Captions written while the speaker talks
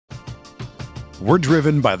We're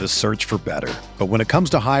driven by the search for better. But when it comes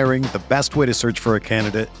to hiring, the best way to search for a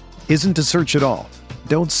candidate isn't to search at all.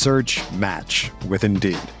 Don't search, match with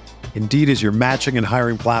Indeed. Indeed is your matching and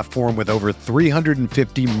hiring platform with over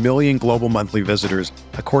 350 million global monthly visitors,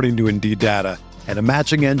 according to Indeed data, and a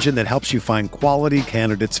matching engine that helps you find quality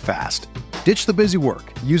candidates fast. Ditch the busy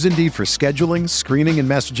work. Use Indeed for scheduling, screening, and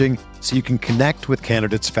messaging so you can connect with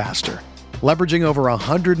candidates faster. Leveraging over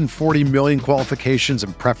 140 million qualifications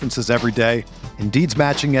and preferences every day, Indeed's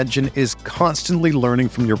matching engine is constantly learning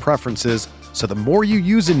from your preferences, so the more you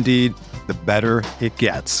use Indeed, the better it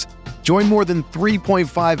gets. Join more than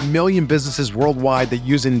 3.5 million businesses worldwide that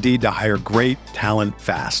use Indeed to hire great talent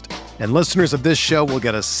fast. And listeners of this show will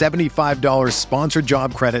get a $75 sponsored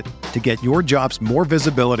job credit to get your jobs more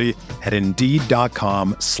visibility at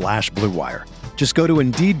Indeed.com/Blue Wire. Just go to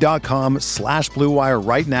Indeed.com/Blue Wire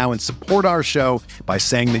right now and support our show by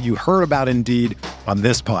saying that you heard about Indeed on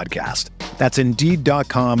this podcast. That's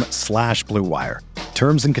Indeed.com/Blue Wire.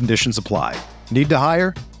 Terms and conditions apply. Need to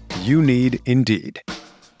hire? You need Indeed.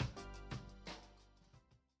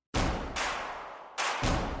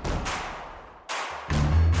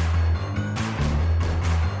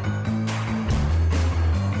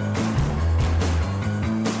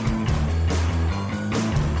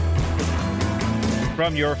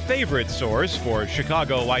 From your favorite source for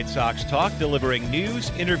Chicago White Sox talk, delivering news,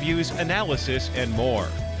 interviews, analysis, and more.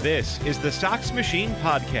 This is the Sox Machine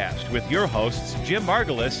Podcast with your hosts, Jim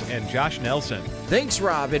Margalus and Josh Nelson. Thanks,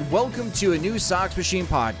 Rob, and welcome to a new Sox Machine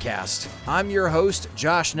Podcast. I'm your host,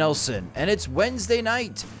 Josh Nelson, and it's Wednesday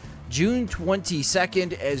night, June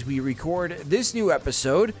 22nd, as we record this new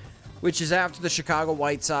episode, which is after the Chicago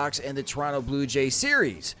White Sox and the Toronto Blue Jays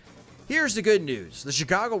series. Here's the good news. The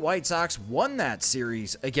Chicago White Sox won that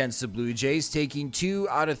series against the Blue Jays, taking 2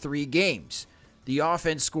 out of 3 games. The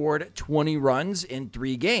offense scored 20 runs in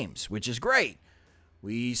 3 games, which is great.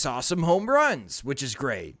 We saw some home runs, which is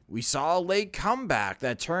great. We saw a late comeback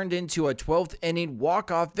that turned into a 12th inning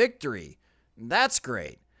walk-off victory. That's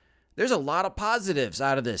great. There's a lot of positives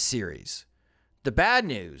out of this series. The bad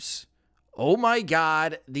news, oh my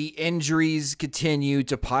God, the injuries continue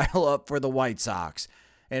to pile up for the White Sox.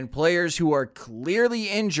 And players who are clearly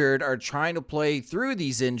injured are trying to play through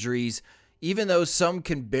these injuries, even though some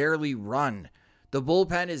can barely run. The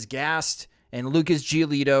bullpen is gassed, and Lucas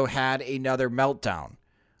Giolito had another meltdown.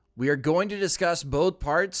 We are going to discuss both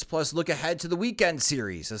parts, plus look ahead to the weekend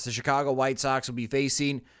series, as the Chicago White Sox will be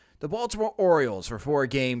facing the Baltimore Orioles for 4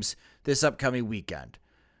 games this upcoming weekend.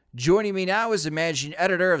 Joining me now is the managing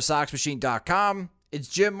editor of SoxMachine.com. It's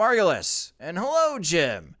Jim Margalus. And hello,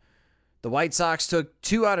 Jim. The White Sox took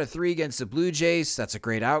 2 out of 3 against the Blue Jays. That's a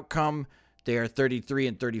great outcome. They are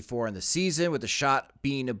 33-34 in the season, with a shot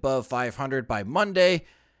being above 500 by Monday.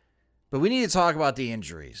 But we need to talk about the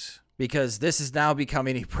injuries, because this is now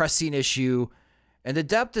becoming a pressing issue, and the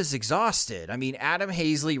depth is exhausted. I mean, Adam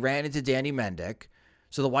Hazley ran into Danny Mendick,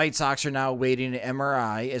 so the White Sox are now awaiting an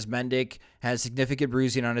MRI as Mendick has significant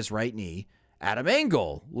bruising on his right knee. Adam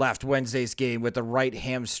Engel left Wednesday's game with the right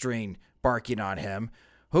hamstring barking on him.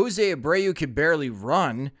 Jose Abreu could barely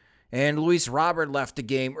run, and Luis Robert left the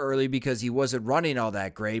game early because he wasn't running all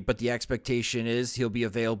that great, but the expectation is he'll be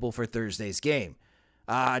available for Thursday's game.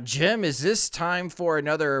 Jim, is this time for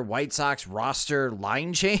another White Sox roster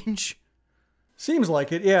line change? Seems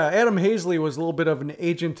like it, yeah. Adam Hazley was a little bit of an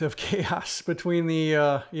agent of chaos between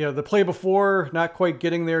the play before, not quite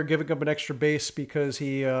getting there, giving up an extra base because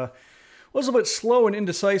he was a bit slow and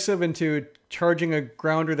indecisive into charging a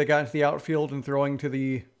grounder that got into the outfield and throwing to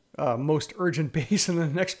the most urgent base. And the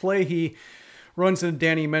next play, he runs into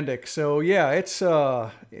Danny Mendick. So yeah,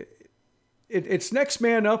 it's next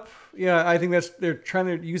man up. Yeah, I think they're trying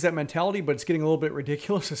to use that mentality, but it's getting a little bit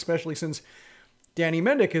ridiculous, especially since Danny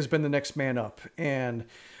Mendick has been the next man up. And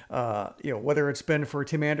whether it's been for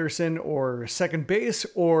Tim Anderson or second base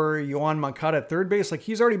or Yoan Moncada at third base, like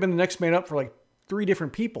he's already been the next man up for like 3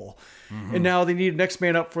 different people. Mm-hmm. And now they need a next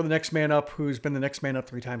man up for the next man up who's been the next man up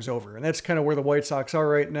 3 times over. And that's kind of where the White Sox are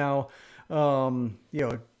right now. Engel,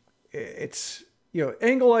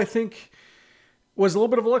 I think, was a little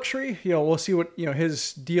bit of a luxury. We'll see what,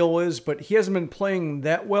 his deal is, but he hasn't been playing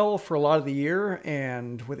that well for a lot of the year.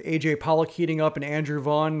 And with AJ Pollock heating up and Andrew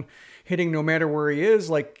Vaughn hitting no matter where he is,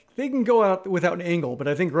 like they can go out without an Engel. But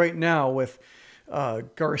I think right now with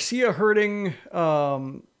Garcia hurting,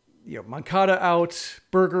 Moncada out,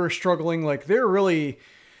 Berger struggling, like they're really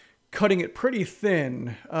cutting it pretty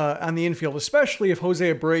thin on the infield, especially if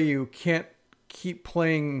Jose Abreu can't keep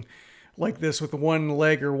playing like this with one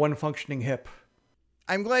leg or one functioning hip.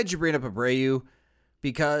 I'm glad you bring up Abreu,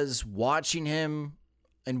 because watching him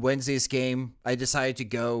in Wednesday's game, I decided to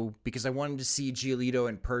go because I wanted to see Giolito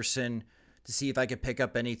in person to see if I could pick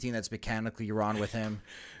up anything that's mechanically wrong with him.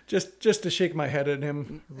 Just to shake my head at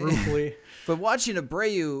him ruefully. But watching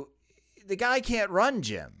Abreu, the guy can't run,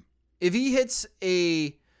 Jim. If he hits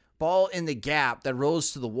a ball in the gap that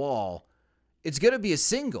rolls to the wall, it's going to be a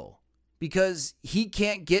single because he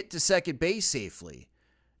can't get to second base safely.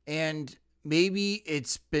 And maybe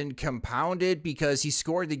it's been compounded because he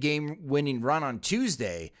scored the game-winning run on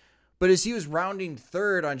Tuesday. But as he was rounding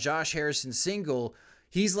third on Josh Harrison's single,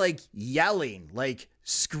 he's like yelling, like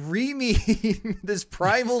screaming this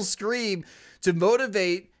primal scream to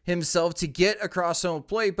motivate himself to get across home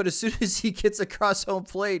plate. But as soon as he gets across home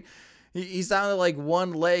plate, he's down to like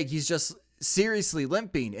one leg. He's just seriously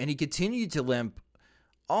limping, and he continued to limp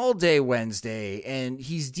all day Wednesday, and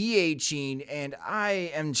he's DHing, and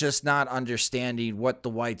I am just not understanding what the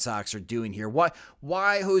White Sox are doing here.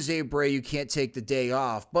 Why Jose Abreu can't take the day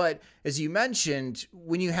off? But as you mentioned,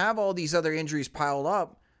 when you have all these other injuries piled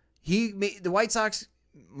up, the White Sox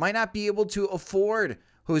might not be able to afford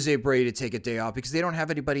Jose Abreu to take a day off because they don't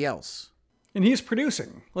have anybody else. And he's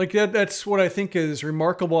producing. Like that's what I think is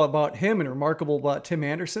remarkable about him and remarkable about Tim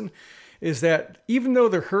Anderson, is that even though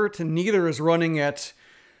they're hurt and neither is running at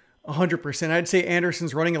 100%. I'd say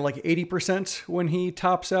Anderson's running at like 80% when he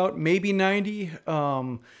tops out, maybe 90,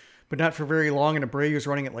 but not for very long. And Abreu's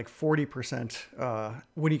running at like 40%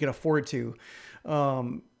 when he can afford to.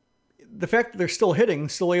 The fact that they're still hitting,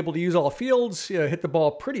 still able to use all fields, hit the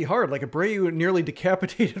ball pretty hard. Like Abreu nearly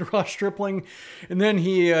decapitated Ross Stripling, and then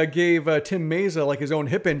he gave Tim Meza like his own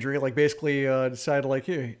hip injury, like basically decided like,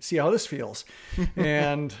 hey, see how this feels.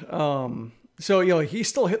 And so he's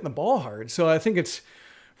still hitting the ball hard. So I think it's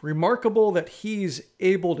remarkable that he's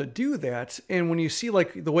able to do that. And when you see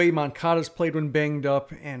like the way Moncada's played when banged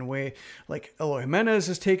up, and way like Eloy Jimenez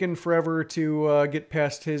has taken forever to get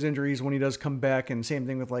past his injuries when he does come back, and same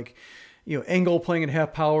thing with like Engel playing at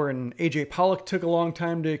half power, and AJ Pollock took a long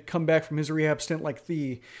time to come back from his rehab stint. Like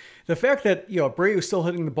the fact that Abreu is still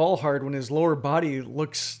hitting the ball hard when his lower body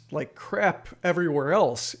looks like crap everywhere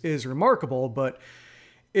else is remarkable, but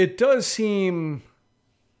it does seem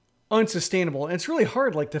unsustainable. And it's really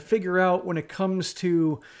hard to figure out when it comes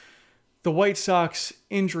to the White Sox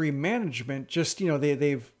injury management. Just,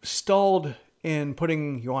 they've stalled in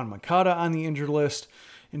putting Yoan Moncada on the injured list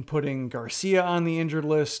and putting Garcia on the injured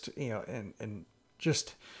list, and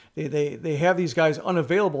just they have these guys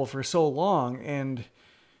unavailable for so long. And,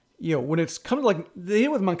 when it's coming they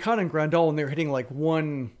hit with Moncada and Grandal and they're hitting like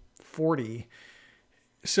 140.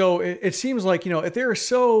 So it seems like, if they're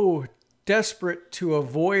so desperate to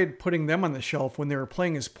avoid putting them on the shelf when they were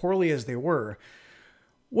playing as poorly as they were,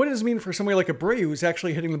 what does it mean for somebody like Abreu who's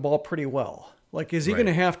actually hitting the ball pretty well? Like, is he going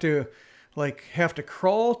to have to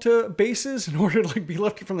crawl to bases in order to be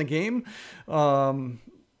lifted from the game? I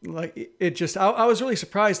was really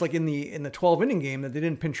surprised in the 12 inning game that they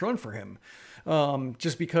didn't pinch run for him.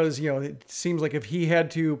 Just because, it seems like if he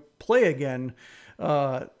had to play again,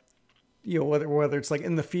 whether it's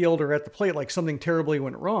in the field or at the plate, something terribly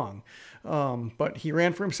went wrong. But he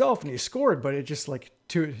ran for himself and he scored, but it just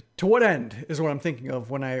to what end is what I'm thinking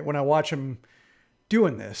of when I watch him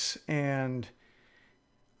doing this. And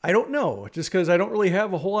I don't know, just because I don't really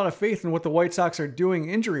have a whole lot of faith in what the White Sox are doing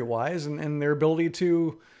injury wise and their ability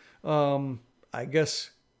to, I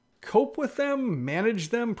guess, cope with them, manage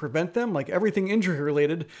them, prevent them, everything injury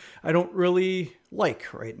related. I don't really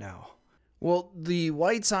like right now. Well, the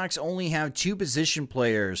White Sox only have two position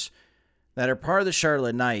players that are part of the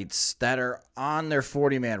Charlotte Knights that are on their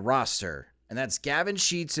 40-man roster, and that's Gavin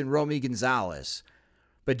Sheets and Romy Gonzalez.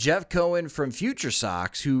 But Jeff Cohen from Future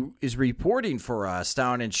Sox, who is reporting for us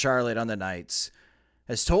down in Charlotte on the Knights,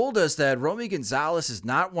 has told us that Romy Gonzalez is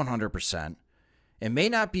not 100% and may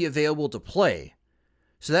not be available to play.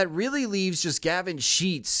 So that really leaves just Gavin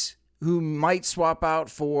Sheets, who might swap out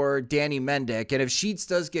for Danny Mendick. And if Sheets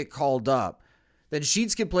does get called up, then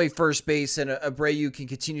Sheets can play first base and Abreu can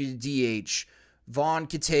continue to DH. Vaughn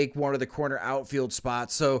could take one of the corner outfield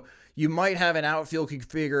spots. So you might have an outfield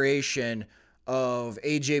configuration of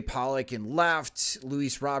AJ Pollock in left,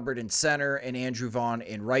 Luis Robert in center, and Andrew Vaughn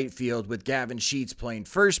in right field, with Gavin Sheets playing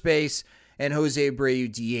first base and Jose Abreu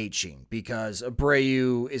DHing, because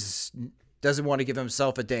Abreu doesn't want to give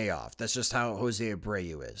himself a day off. That's just how Jose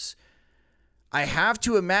Abreu is. I have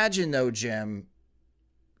to imagine, though, Jim,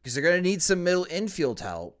 because they're going to need some middle infield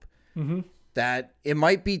help, that it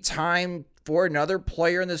might be time for another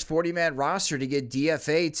player in this 40-man roster to get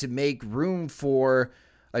DFA to make room for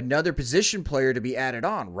another position player to be added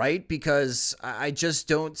on, right? Because I just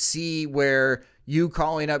don't see where you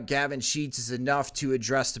calling up Gavin Sheets is enough to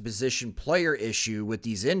address the position player issue with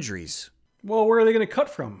these injuries. Well, where are they going to cut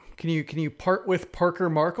from? Can you part with Parker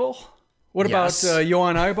Markle? What Yes. about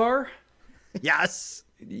Johan Ibar? Yes.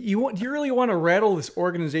 Do you really want to rattle this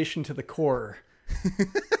organization to the core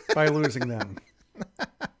by losing them?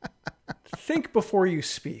 Think before you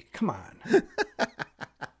speak. Come on.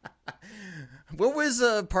 What was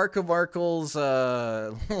Parker Markle's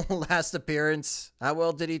last appearance? How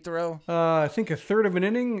well did he throw? I think a third of an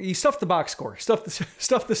inning. He stuffed the box score.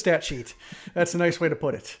 Stuffed the stat sheet. That's a nice way to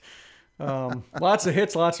put it. Lots of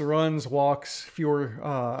hits, lots of runs, walks,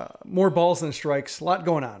 more balls than strikes. A lot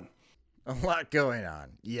going on. A lot going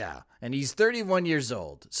on. Yeah. And he's 31 years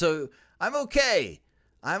old. So I'm okay.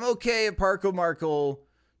 I'm okay if Parker Markle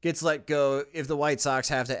gets let go if the White Sox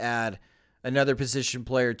have to add another position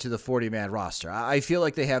player to the 40-man roster. I feel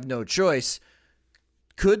like they have no choice.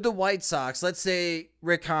 Could the White Sox, let's say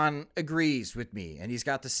Rick Hahn agrees with me and he's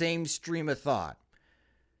got the same stream of thought.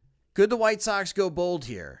 Could the White Sox go bold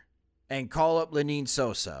here and call up Lenyn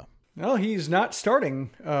Sosa? Well, he's not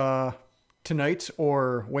starting tonight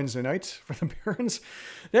or Wednesday nights for the Barons.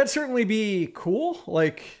 That'd certainly be cool.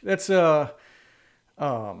 Like, that's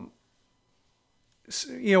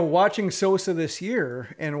watching Sosa this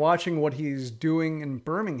year and watching what he's doing in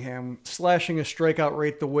Birmingham, slashing a strikeout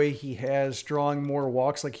rate the way he has, drawing more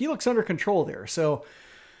walks, like he looks under control there. So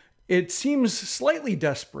it seems slightly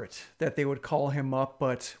desperate that they would call him up.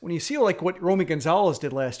 But when you see like what Romy Gonzalez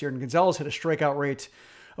did last year, and Gonzalez had a strikeout rate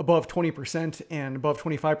above 20% and above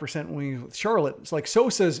 25% when he was with Charlotte, it's like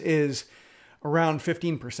Sosa's is around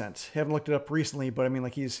 15%. Haven't looked it up recently, but I mean,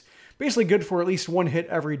 like, he's basically good for at least one hit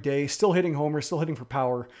every day, still hitting homers, still hitting for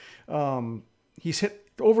power. He's hit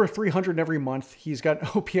over 300 every month. He's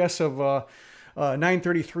got OPS of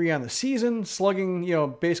 933 on the season,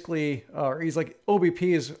 slugging, basically, he's like OBP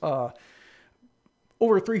is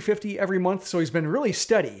over 350 every month. So he's been really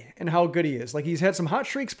steady in how good he is. Like, he's had some hot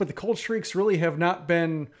streaks, but the cold streaks really have not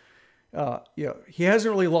been, he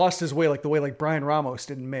hasn't really lost his way like the way like Brian Ramos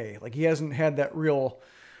did in May. Like, he hasn't had that real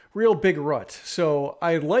big rut. So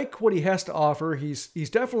I like what he has to offer. He's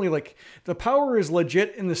definitely, like, the power is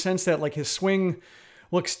legit in the sense that, like, his swing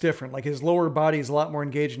looks different. Like, his lower body is a lot more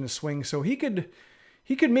engaged in his swing. So he could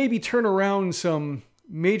maybe turn around some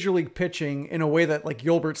major league pitching in a way that, like,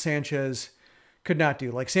 Yolbert Sanchez could not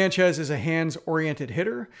do. Like, Sanchez is a hands-oriented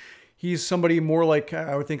hitter. He's somebody more like,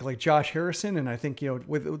 I would think, like Josh Harrison. And I think,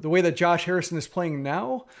 with the way that Josh Harrison is playing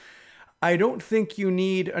now, I don't think you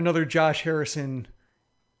need another Josh Harrison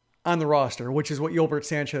on the roster, which is what Yolbert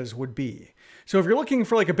Sanchez would be. So if you're looking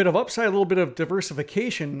for like a bit of upside, a little bit of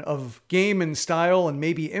diversification of game and style and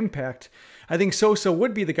maybe impact, I think Sosa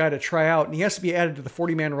would be the guy to try out. And he has to be added to the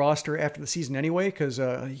 40-man roster after the season anyway, because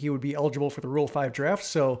he would be eligible for the Rule 5 draft.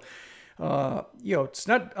 So it's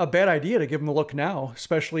not a bad idea to give him a look now,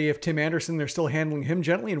 especially if Tim Anderson, they're still handling him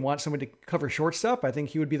gently and want somebody to cover shortstop. I think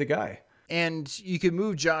he would be the guy. And you could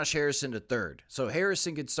move Josh Harrison to third. So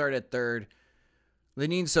Harrison could start at third.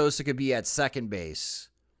 Lenyn Sosa could be at second base.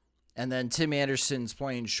 And then Tim Anderson's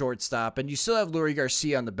playing shortstop. And you still have Lurie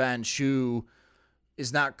Garcia on the bench, who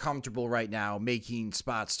is not comfortable right now making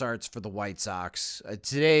spot starts for the White Sox.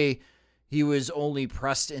 Today, he was only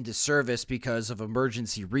pressed into service because of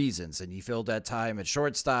emergency reasons, and he filled that time at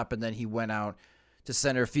shortstop, and then he went out to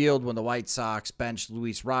center field when the White Sox benched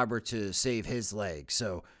Luis Robert to save his leg.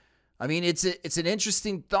 So, I mean, it's an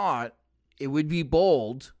interesting thought. It would be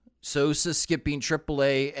bold, Sosa skipping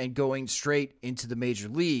AAA and going straight into the major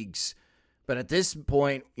leagues. But at this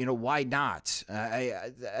point, why not?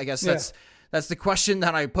 I guess that's the question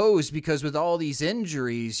that I pose, because with all these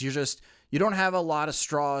injuries, you don't have a lot of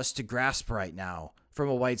straws to grasp right now from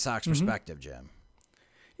a White Sox perspective, Jim.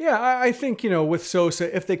 Yeah, I think, with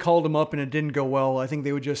Sosa, if they called him up and it didn't go well, I think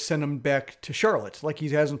they would just send him back to Charlotte. Like, he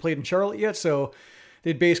hasn't played in Charlotte yet, so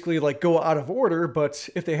they'd basically, like, go out of order. But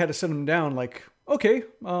if they had to send him down, like, okay,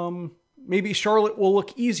 maybe Charlotte will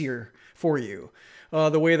look easier for you.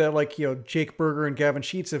 The way that, like, Jake Berger and Gavin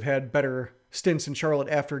Sheets have had better stints in Charlotte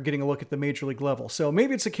after getting a look at the major league level. So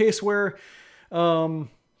maybe it's a case where,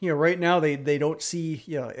 right now they don't see,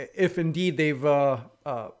 if indeed they've,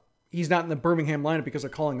 he's not in the Birmingham lineup because they're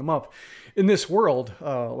calling him up. In this world,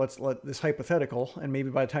 let's let this hypothetical, and maybe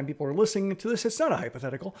by the time people are listening to this, it's not a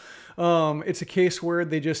hypothetical. It's a case where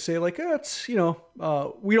they just say, like,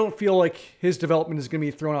 we don't feel like his development is going to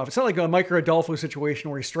be thrown off. It's not like a Mike Rodolfo situation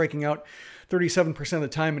where he's striking out 37% of the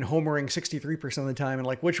time and homering 63% of the time, and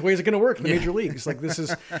like, which way is it going to work in the major leagues? Like, this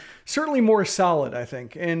is certainly more solid, I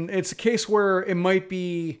think. And it's a case where it might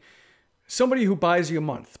be somebody who buys you a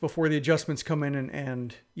month before the adjustments come in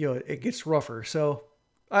and it gets rougher. So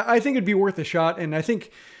I think it'd be worth a shot. And I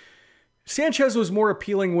think Sanchez was more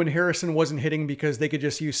appealing when Harrison wasn't hitting because they could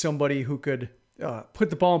just use somebody who could put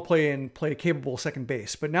the ball in play and play a capable second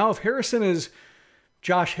base. But now if Harrison is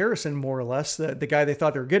Josh Harrison, more or less, the guy they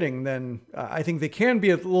thought they were getting, then I think they can be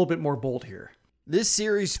a little bit more bold here. This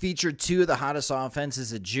series featured two of the hottest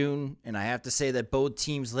offenses of June, and I have to say that both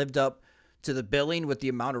teams lived up to the billing with the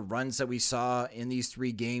amount of runs that we saw in these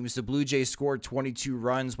 3 games. The Blue Jays scored 22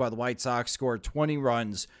 runs while the White Sox scored 20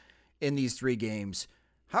 runs in these 3 games.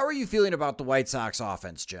 How are you feeling about the White Sox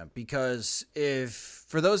offense, Jim? Because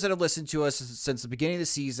for those that have listened to us since the beginning of the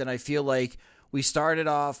season, I feel like we started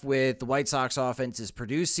off with the White Sox offense is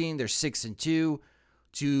producing. They're 6-2,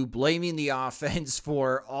 to blaming the offense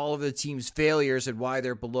for all of the team's failures and why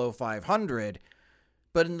they're below 500.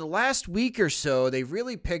 But in the last week or so, they've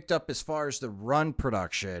really picked up as far as the run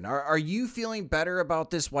production. Are you feeling better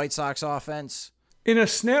about this White Sox offense? In a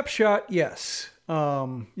snapshot, yes. In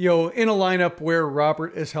a lineup where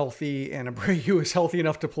Robert is healthy and Abreu is healthy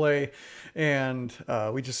enough to play, and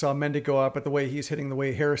we just saw Mendick go up at the way he's hitting, the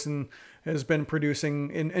way Harrison has been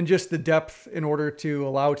producing, and just the depth in order to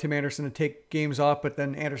allow Tim Anderson to take games off, but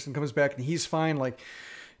then Anderson comes back and he's fine. Like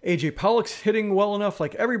AJ Pollock's hitting well enough.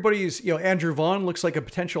 Like everybody's, Andrew Vaughn looks like a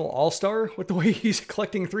potential all-star with the way he's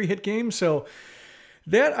collecting 3-hit games. So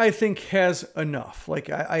that I think has enough.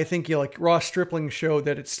 Like I think like Ross Stripling showed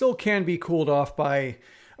that it still can be cooled off by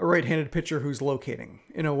a right-handed pitcher who's locating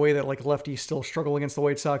in a way that like lefties still struggle against the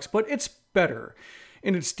White Sox, but it's better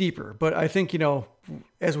and it's deeper. But I think,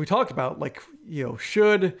 as we talked about, like,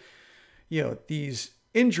 should, these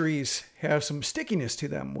injuries have some stickiness to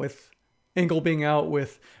them with Engel being out,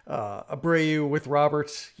 with Abreu, with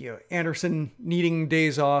Roberts, Anderson needing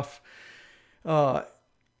days off, then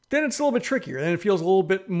it's a little bit trickier. Then it feels a little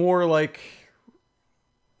bit more like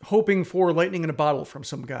hoping for lightning in a bottle from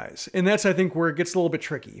some guys. And that's, I think, where it gets a little bit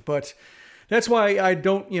tricky. But that's why I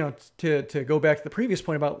don't, to go back to the previous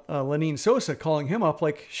point about Lenyn Sosa, calling him up,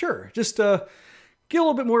 like, sure, just get a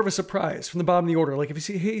little bit more of a surprise from the bottom of the order. Like if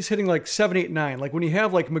he's hitting like 7, 8, 9, like when you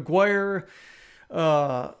have like McGuire,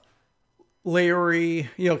 Leury,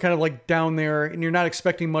 kind of like down there, and you're not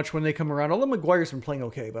expecting much when they come around. Although McGuire's been playing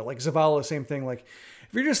okay, but like Zavala, same thing. Like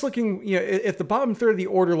if you're just looking, if the bottom third of the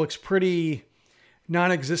order looks pretty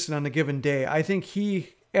non-existent on a given day, I think he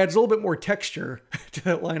adds a little bit more texture to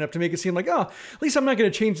that lineup to make it seem like, at least I'm not going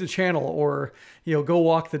to change the channel or, go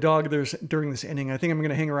walk the dog during this inning. I think I'm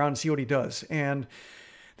going to hang around and see what he does. And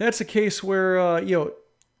that's a case where,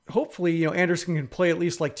 hopefully, Anderson can play at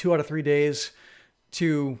least like 2 out of 3 days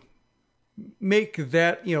to make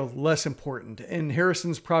that, less important, and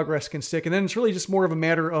Harrison's progress can stick. And then it's really just more of a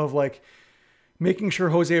matter of like making sure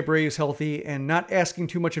Jose Abreu is healthy and not asking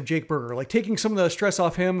too much of Jake Burger, like taking some of the stress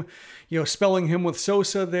off him, spelling him with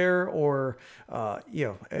Sosa there, or,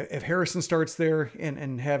 if Harrison starts there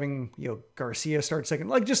and having, Garcia start second,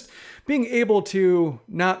 like just being able to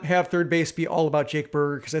not have third base be all about Jake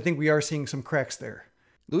Burger. Cause I think we are seeing some cracks there.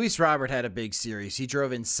 Luis Robert had a big series. He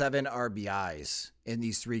drove in 7 RBIs in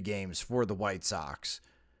these 3 games for the White Sox.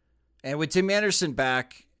 And with Tim Anderson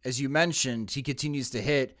back, as you mentioned, he continues to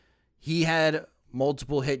hit. He had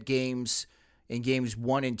multiple hit games in games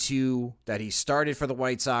 1 and 2 that he started for the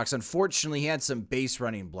White Sox. Unfortunately, he had some base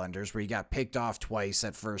running blunders where he got picked off twice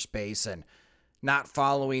at first base and not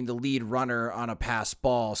following the lead runner on a pass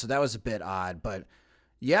ball. So that was a bit odd. But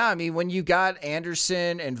yeah, I mean, when you got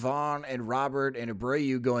Anderson and Vaughn and Robert and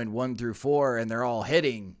Abreu going 1 through 4 and they're all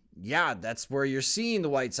hitting, yeah, that's where you're seeing the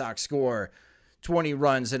White Sox score 20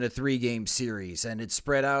 runs in a 3-game series. And it's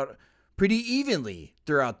spread out pretty evenly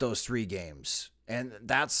throughout those 3 games. And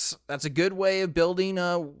that's a good way of building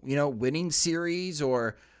a, winning series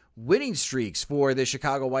or winning streaks for the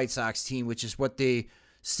Chicago White Sox team, which is what they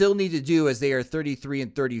still need to do as they are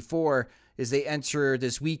 33-34 as they enter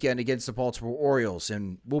this weekend against the Baltimore Orioles.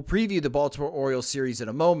 And we'll preview the Baltimore Orioles series in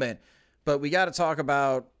a moment, but we got to talk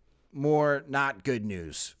about more not good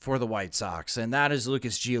news for the White Sox, and that is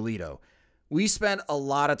Lucas Giolito. We spent a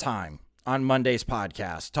lot of time on Monday's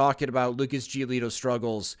podcast talking about Lucas Giolito's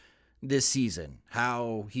struggles this season,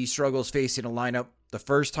 how he struggles facing a lineup the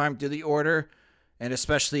first time through the order, and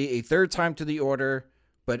especially a third time through the order,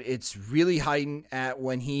 but it's really heightened at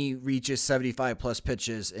when he reaches 75-plus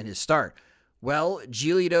pitches in his start. Well,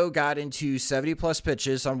 Giolito got into 70-plus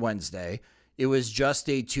pitches on Wednesday. It was just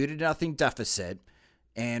a 2-0 deficit,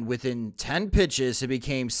 and within 10 pitches, it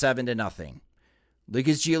became 7-0.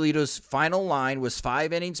 Lucas Giolito's final line was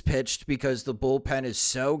 5 innings pitched because the bullpen is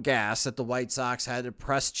so gassed that the White Sox had to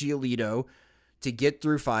press Giolito to get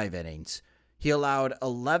through 5 innings. He allowed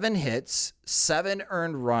 11 hits, 7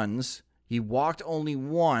 earned runs. He walked only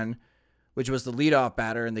 1, which was the leadoff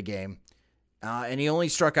batter in the game, and he only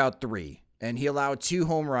struck out 3, and he allowed 2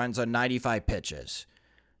 home runs on 95 pitches.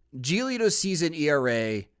 Giolito's season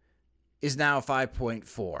ERA is now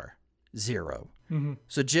 5.40. Mm-hmm.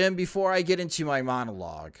 So, Jim, before I get into my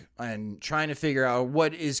monologue and trying to figure out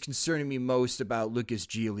what is concerning me most about Lucas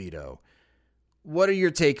Giolito, what are your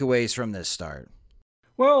takeaways from this start?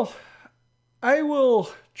 Well, I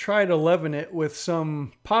will try to leaven it with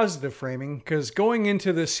some positive framing, because going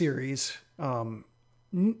into this series, none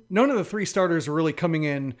of the 3 starters are really coming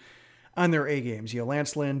in on their A games.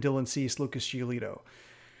 Lance Lynn, Dylan Cease, Lucas Giolito.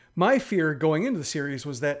 My fear going into the series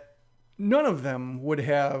was that none of them would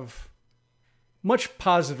have much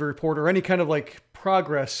positive report or any kind of like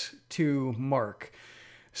progress to mark.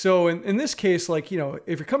 So in this case, if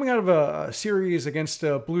you're coming out of a series against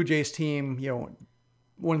a Blue Jays team,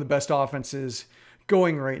 one of the best offenses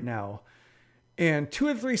going right now, and 2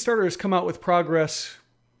 of the 3 starters come out with progress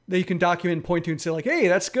that you can document and point to and say like, hey,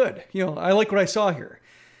 that's good. I like what I saw here.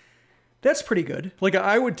 That's pretty good. Like,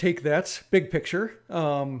 I would take that big picture.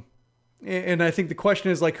 And I think the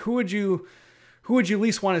question is like, who would you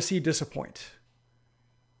least want to see disappoint?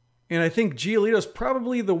 And I think Giolito's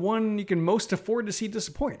probably the one you can most afford to see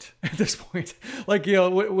disappoint at this point. Like,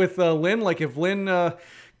 with Lynn, like if Lynn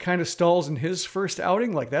kind of stalls in his first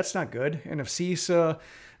outing, like that's not good. And if Cease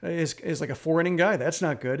is like a 4-inning guy, that's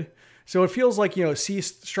not good. So it feels like,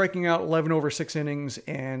 Cease striking out 11 over 6 innings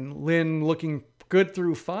and Lynn looking good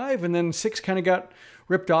through 5, and then 6 kind of got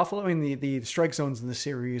ripped off. I mean, the strike zones in the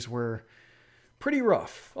series were pretty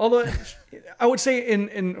rough. Although I would say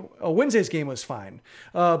in Wednesday's game was fine.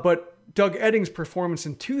 But Doug Eddings' performance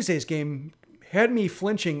in Tuesday's game had me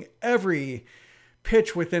flinching every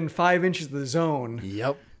pitch within 5 inches of the zone.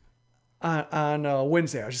 Yep. On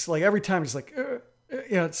Wednesday. I was just like, every time, just like,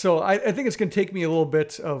 yeah. So I think it's going to take me a little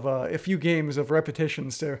bit of a few games of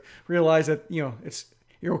repetitions to realize that,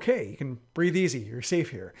 you're okay. You can breathe easy. You're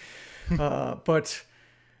safe here. But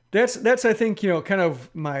that's I think, kind of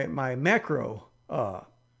my macro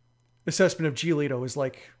assessment of Giolito is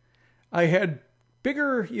like, I had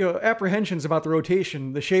bigger, apprehensions about the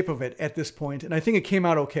rotation, the shape of it at this point, and I think it came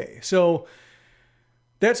out okay. So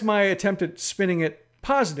that's my attempt at spinning it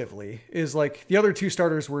positively, is like the other 2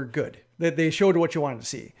 starters were good, that they showed what you wanted to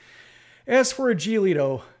see. As for a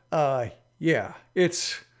Giolito, yeah,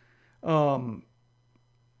 it's,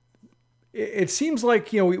 it seems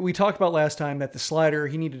like, we talked about last time that the slider,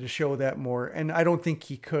 he needed to show that more. And I don't think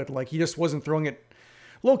he could. Like, he just wasn't throwing it,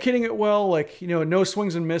 locating it well. Like, no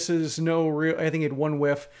swings and misses, no real, I think he had 1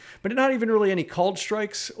 whiff, but not even really any called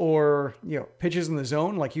strikes or, pitches in the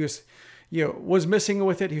zone. Like he was, was missing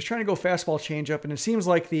with it. He was trying to go fastball changeup. And it seems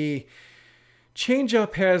like the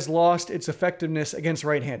changeup has lost its effectiveness against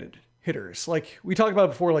right-handed hitters. Like we talked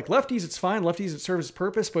about before, like lefties, it's fine. Lefties, it serves its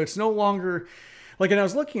purpose, but it's no longer, like, and I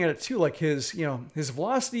was looking at it too, like his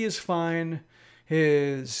velocity is fine.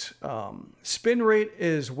 His spin rate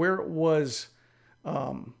is where it was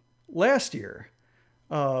last year.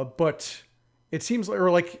 But it seems like, or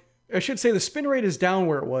like, I should say the spin rate is down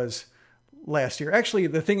where it was last year. Actually,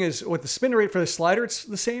 the thing is, with the spin rate for the slider, it's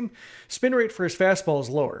the same. Spin rate for his fastball is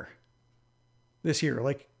lower this year,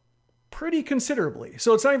 like pretty considerably.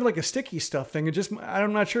 So it's not even like a sticky stuff thing. It just,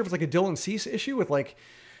 I'm not sure if it's like a Dylan Cease issue with like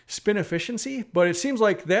spin efficiency, but it seems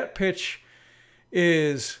like that pitch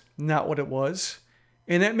is not what it was.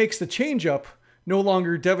 And that makes the changeup no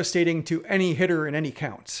longer devastating to any hitter in any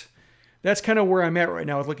count. That's kind of where I'm at right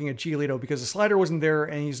now with looking at Giolito, because the slider wasn't there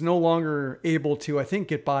and he's no longer able to, I think,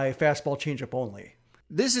 get by fastball changeup only.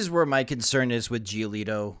 This is where my concern is with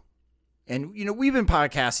Giolito. And, we've been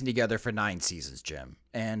podcasting together for 9 seasons, Jim.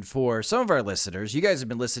 And for some of our listeners, you guys have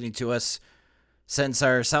been listening to us since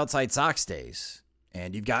our Southside Sox days.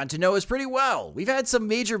 And you've gotten to know us pretty well. We've had some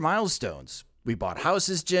major milestones. We bought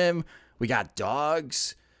houses, Jim. We got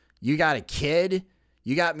dogs. You got a kid.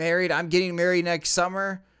 You got married. I'm getting married next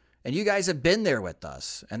summer. And you guys have been there with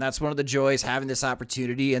us. And that's one of the joys, having this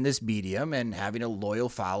opportunity in this medium and having a loyal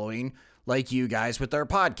following like you guys with our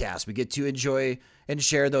podcast. We get to enjoy and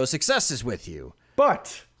share those successes with you.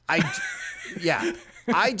 But I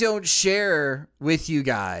don't share with you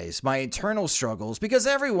guys my internal struggles because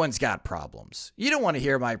everyone's got problems. You don't want to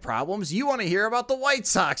hear my problems. You want to hear about the White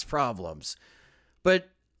Sox problems. But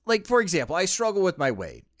like, for example, I struggle with my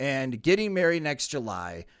weight, and getting married next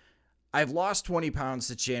July, I've lost 20 pounds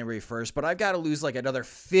since January 1st, but I've got to lose like another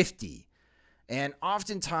 50. And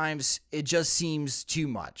oftentimes it just seems too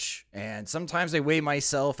much. And sometimes I weigh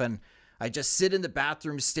myself and I just sit in the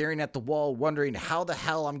bathroom staring at the wall, wondering how the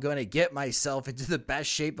hell I'm going to get myself into the best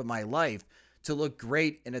shape of my life to look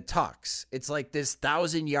great in a tux. It's like this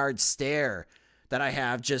 1,000-yard stare that I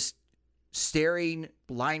have just staring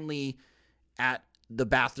blindly at the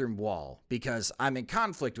bathroom wall because I'm in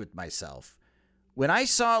conflict with myself. When I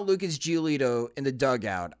saw Lucas Giolito in the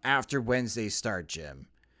dugout after Wednesday's start, Jim,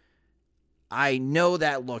 I know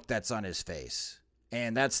that look that's on his face.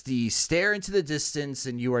 And that's the stare into the distance,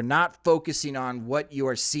 and you are not focusing on what you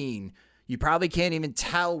are seeing. You probably can't even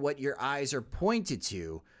tell what your eyes are pointed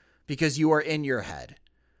to because you are in your head,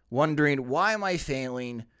 wondering, why am I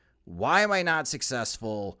failing? Why am I not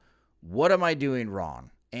successful? What am I doing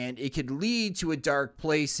wrong? And it could lead to a dark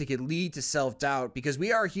place. It could lead to self-doubt because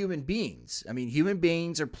we are human beings. I mean, human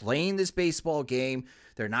beings are playing this baseball game.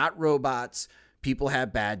 They're not robots. People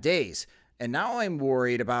have bad days. And now I'm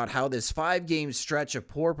worried about how this 5-game stretch of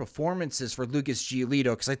poor performances for Lucas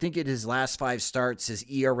Giolito, because I think in his last 5 starts, his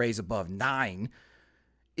ERA is above 9,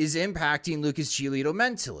 is impacting Lucas Giolito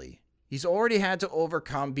mentally. He's already had to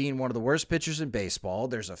overcome being one of the worst pitchers in baseball.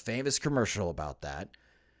 There's a famous commercial about that.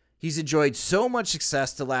 He's enjoyed so much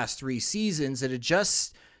success the last 3 seasons that it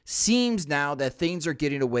just seems now that things are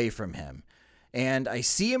getting away from him. And I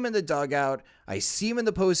see him in the dugout, I see him in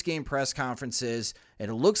the post-game press conferences, and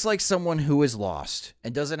it looks like someone who is lost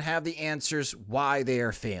and doesn't have the answers why they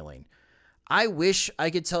are failing. I wish I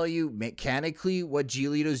could tell you mechanically what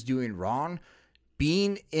Giolito's doing wrong.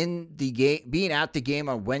 Being at the game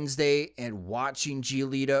on Wednesday and watching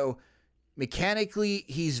Giolito, mechanically,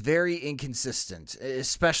 he's very inconsistent,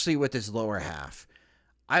 especially with his lower half.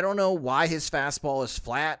 I don't know why his fastball is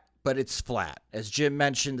flat, but it's flat. As Jim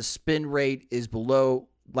mentioned, the spin rate is below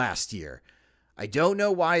last year. I don't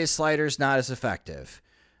know why his slider's not as effective.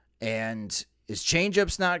 And his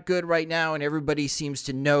changeup's not good right now, and everybody seems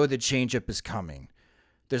to know the changeup is coming.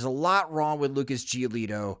 There's a lot wrong with Lucas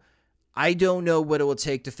Giolito. I don't know what it will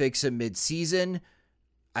take to fix him mid-season.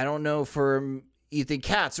 I don't know for Ethan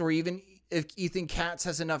Katz, or even if Ethan Katz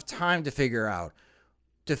has enough time to figure out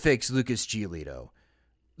to fix Lucas Giolito.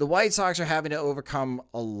 The White Sox are having to overcome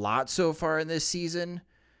a lot so far in this season,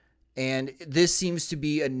 and this seems to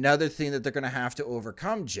be another thing that they're going to have to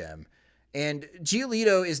overcome, Jim. And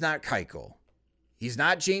Giolito is not Keuchel. He's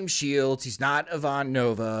not James Shields. He's not Ivan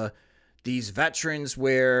Nova. These veterans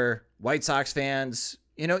where White Sox fans,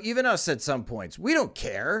 even us at some points, we don't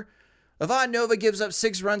care. Ivan Nova gives up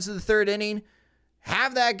 6 runs in the 3rd inning.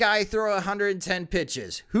 Have that guy throw 110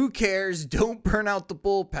 pitches. Who cares? Don't burn out the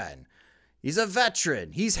bullpen. He's a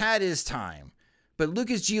veteran. He's had his time. But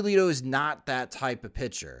Lucas Giolito is not that type of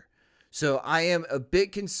pitcher. So I am a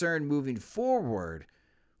bit concerned moving forward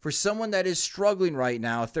for someone that is struggling right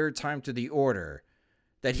now, 3rd time to the order,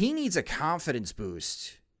 that he needs a confidence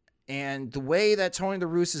boost. And the way that Tony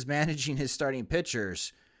La Russa is managing his starting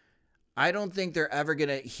pitchers, I don't think they're ever going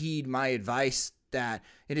to heed my advice that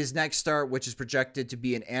in his next start, which is projected to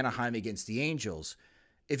be in Anaheim against the Angels,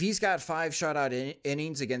 if he's got 5 shutout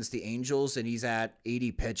innings against the Angels and he's at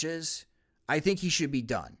 80 pitches, I think he should be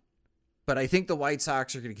done. But I think the White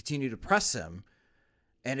Sox are going to continue to press him,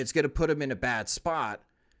 and it's going to put him in a bad spot.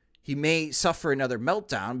 He may suffer another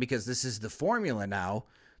meltdown because this is the formula now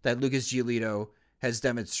that Lucas Giolito has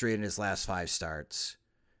demonstrated in his last 5 starts.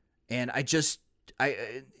 And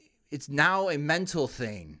it's now a mental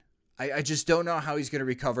thing. I just don't know how he's going to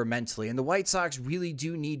recover mentally. And the White Sox really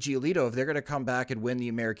do need Giolito if they're going to come back and win the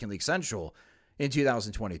American League Central in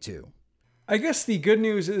 2022. I guess the good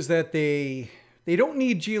news is that they don't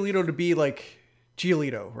need Giolito to be like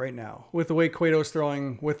Giolito right now. With the way Cueto's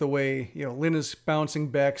throwing, with the way, Lynn is bouncing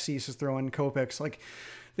back, Cease is throwing, Kopech's. Like,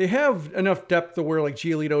 they have enough depth to where, like,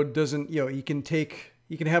 Giolito doesn't, he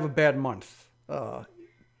can have a bad month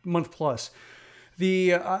plus.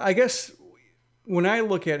 I guess when I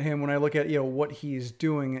look at him, when I look at, what he's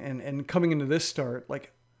doing and coming into this start,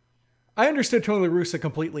 like, I understood Tony La Russa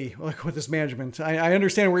completely, like, with his management. I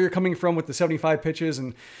understand where you're coming from with the 75 pitches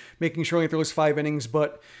and making sure he throws 5 innings,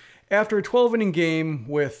 but after a 12-inning game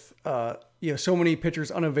with, so many pitchers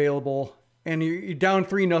unavailable, and you're down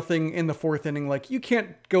 3-0 in the 4th inning, like, you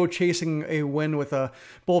can't go chasing a win with a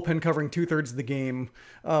bullpen covering 2/3 of the game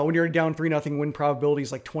when you're down 3-0 win probability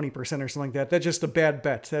is like 20% or something like that. That's just a bad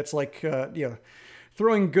bet. That's like,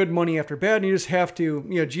 throwing good money after bad, and you just have to,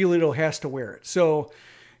 Giolito has to wear it. So,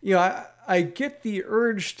 I get the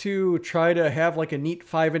urge to try to have like a neat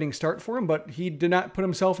 5-inning start for him, but he did not put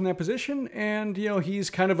himself in that position. And, he's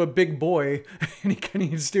kind of a big boy and he kind of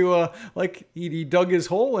needs to, he dug his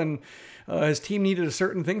hole and his team needed a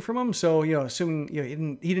certain thing from him. So, assuming,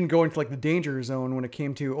 he didn't go into like the danger zone when it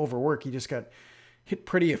came to overwork. He just got hit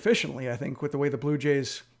pretty efficiently, I think, with the way the Blue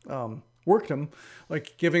Jays worked him.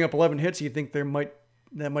 Like, giving up 11 hits, you'd think that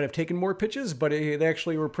might have taken more pitches, but they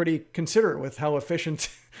actually were pretty considerate with how efficient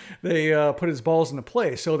they put his balls into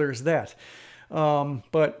play. So there's that.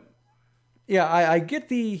 But Yeah, I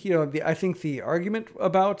get I think the argument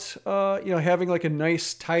about, having like a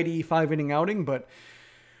nice, tidy 5 inning outing, but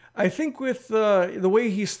I think with the way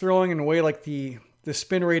he's throwing and the way like the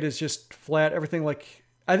spin rate is just flat, everything like,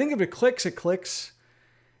 I think if it clicks, it clicks.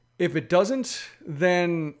 If it doesn't,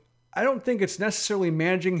 then I don't think it's necessarily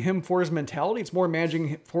managing him for his mentality. It's more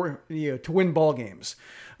managing for to win ball games,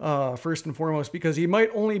 first and foremost, because he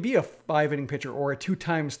might only be a 5 inning pitcher or a 2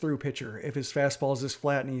 times through pitcher if his fastball is this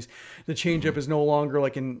flat and the changeup is no longer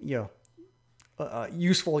like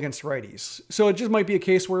useful against righties. So it just might be a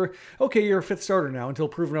case where, okay, you're a 5th starter now until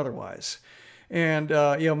proven otherwise. And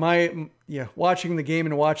watching the game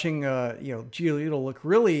and watching Giolito look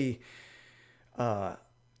really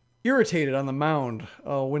irritated on the mound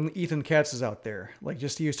when Ethan Katz is out there. Like,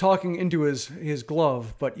 just he was talking into his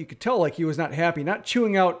glove, but you could tell like he was not happy, not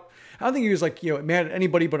chewing out. I don't think he was like mad at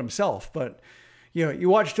anybody but himself. But you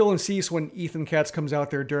watch Dylan Cease when Ethan Katz comes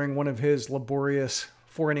out there during one of his laborious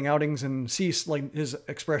 4-inning outings, and Cease, like, his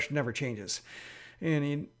expression never changes.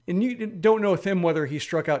 And you don't know with him whether he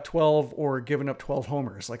struck out 12 or given up 12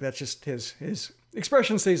 homers. Like, that's just his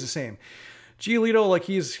expression stays the same. Giolito, like,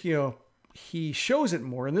 he shows it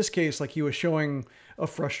more. In this case, like, he was showing a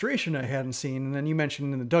frustration I hadn't seen. And then you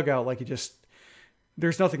mentioned in the dugout, like,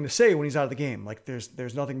 there's nothing to say when he's out of the game. Like,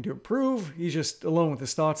 there's nothing to improve. He's just alone with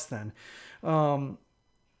his thoughts then. I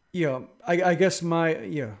guess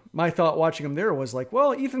my thought watching him there was like,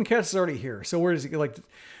 well, Ethan Katz is already here. So where does he, like,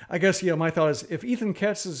 I guess, my thought is, if Ethan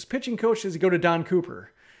Katz's pitching coach, does he go to Don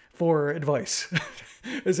Cooper for advice?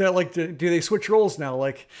 Is that like, do they switch roles now?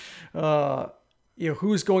 Like,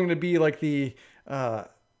 who's going to be like the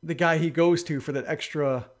guy he goes to for that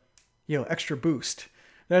extra boost?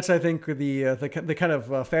 That's, I think, the kind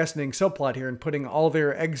of fascinating subplot here in putting all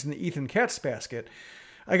their eggs in the Ethan Katz basket.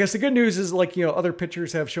 I guess the good news is, like, other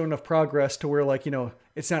pitchers have shown enough progress to where, like,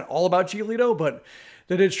 it's not all about Giolito, but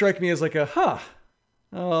that did strike me as like we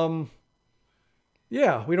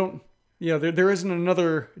don't, there isn't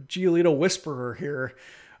another Giolito whisperer here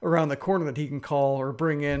around the corner that he can call or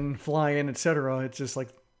bring in, fly in, etc. It's just like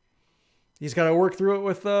he's got to work through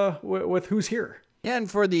it with who's here. Yeah,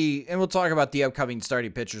 and we'll talk about the upcoming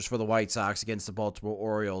starting pitchers for the White Sox against the Baltimore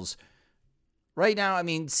Orioles. Right now, I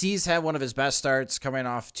mean, Cease had one of his best starts coming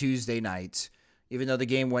off Tuesday night. Even though the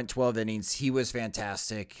game went 12 innings, he was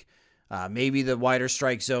fantastic. Maybe the wider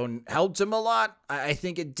strike zone helped him a lot. I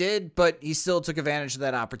think it did, but he still took advantage of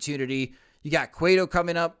that opportunity. You got Cueto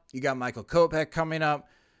coming up. You got Michael Kopech coming up.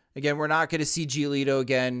 Again, we're not going to see Giolito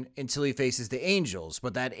again until he faces the Angels,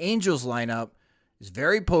 but that Angels lineup is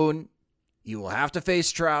very potent. You will have to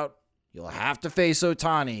face Trout. You'll have to face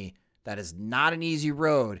Ohtani. That is not an easy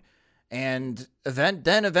road. And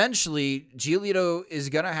then eventually, Giolito is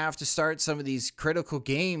going to have to start some of these critical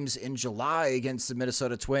games in July against the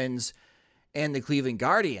Minnesota Twins and the Cleveland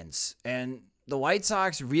Guardians. And the White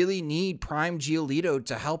Sox really need prime Giolito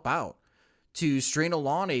to help out, to string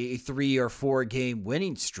along a 3 or 4 game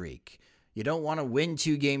winning streak. You don't want to win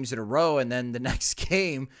 2 games in a row and then the next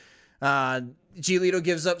game, Giolito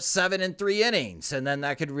gives up 7 in 3 innings, and then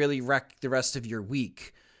that could really wreck the rest of your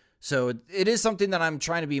week. So it is something that I'm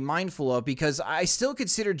trying to be mindful of, because I still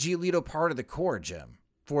consider Giolito part of the core, Jim,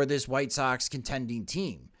 for this White Sox contending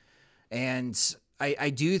team. And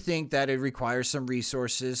I do think that it requires some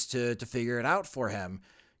resources to figure it out for him,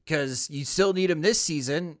 because you still need him this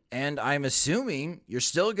season, and I'm assuming you're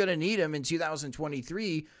still going to need him in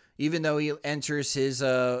 2023, even though he enters his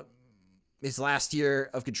last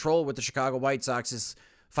year of control with the Chicago White Sox, his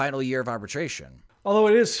final year of arbitration. Although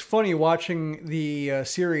it is funny watching the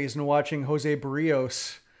series and watching Jose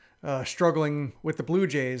Barrios struggling with the Blue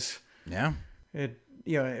Jays. Yeah.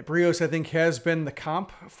 Barrios, I think, has been the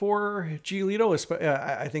comp for Giolito.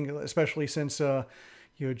 I think especially since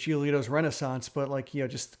Giolito's renaissance, but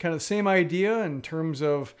just kind of the same idea in terms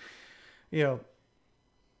of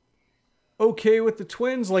okay with the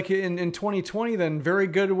Twins, like in 2020, then very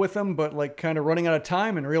good with them, but kind of running out of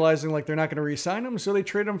time and realizing they're not going to re-sign him. So they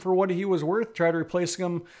trade him for what he was worth, try to replace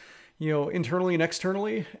him, internally and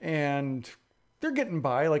externally. And they're getting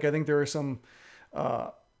by. I think there are some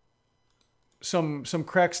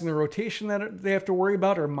cracks in the rotation that they have to worry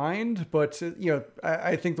about or mind. But,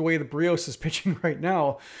 I think the way the Barrios is pitching right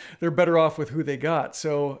now, they're better off with who they got.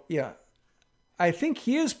 So, yeah, I think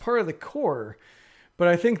he is part of the core. But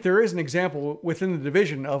I think there is an example within the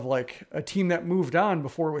division of a team that moved on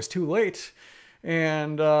before it was too late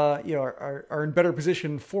and, are in better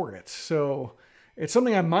position for it. So it's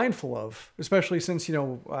something I'm mindful of, especially since,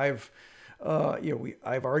 I've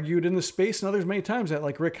argued in the space and others many times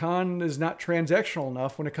that Rick Hahn is not transactional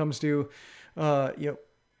enough when it comes to,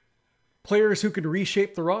 players who can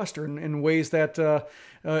reshape the roster in ways that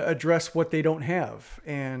address what they don't have.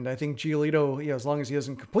 And I think Giolito, as long as he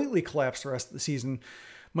doesn't completely collapse the rest of the season,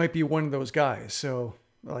 might be one of those guys. So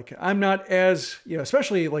like, I'm not as,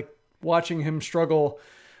 especially like watching him struggle,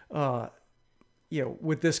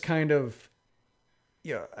 with this kind of,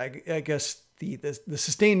 I guess the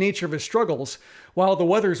sustained nature of his struggles while the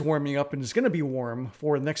weather's warming up and is going to be warm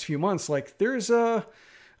for the next few months. Like there's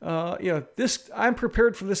I'm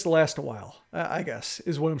prepared for this to last a while, I guess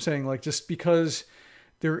is what I'm saying. Like, just because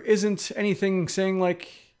there isn't anything saying like,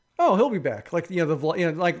 oh, he'll be back. Like,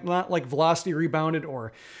 like not like velocity rebounded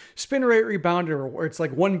or spin rate rebounded, or it's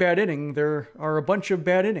like one bad inning. There are a bunch of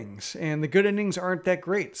bad innings, and the good innings aren't that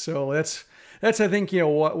great. So that's, I think,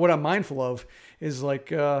 what I'm mindful of is like,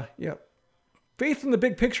 faith in the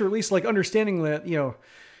big picture, at least like understanding that,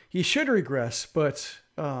 he should regress, but,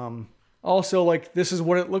 also like this is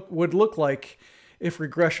what it would look like if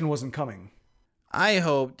regression wasn't coming. I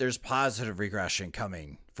hope there's positive regression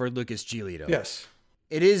coming for Lucas Giolito. Yes.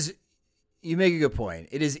 It is. You make a good point.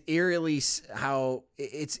 It is eerily how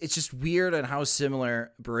it's just weird on how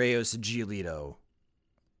similar Barrios and Giolito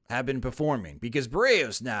have been performing, because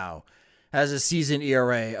Barrios now has a season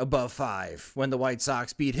ERA above 5 when the White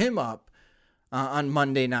Sox beat him up on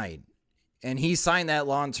Monday night. And he signed that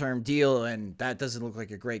long-term deal, and that doesn't look like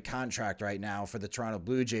a great contract right now for the Toronto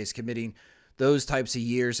Blue Jays, committing those types of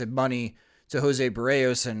years and money to Jose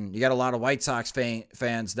Barrios. And you got a lot of White Sox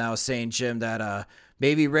fans now saying, Jim, that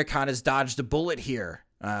maybe Rick Hahn has dodged a bullet here,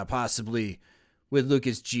 possibly with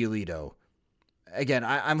Lucas Giolito. Again,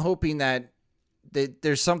 I'm hoping that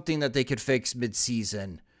there's something that they could fix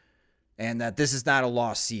mid-season and that this is not a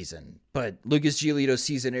lost season. But Lucas Giolito's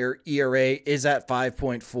season ERA is at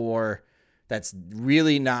 5.4. That's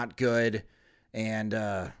really not good. And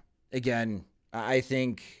again, I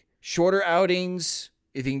think shorter outings,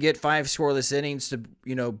 if he can get 5 scoreless innings to,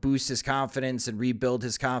 boost his confidence and rebuild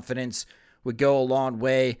his confidence, would go a long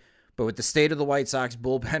way. But with the state of the White Sox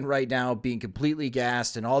bullpen right now being completely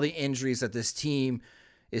gassed and all the injuries that this team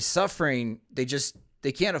is suffering, they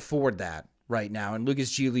can't afford that right now. And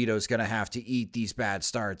Lucas Giolito is going to have to eat these bad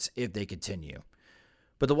starts if they continue.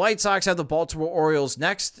 But the White Sox have the Baltimore Orioles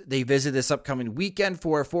next. They visit this upcoming weekend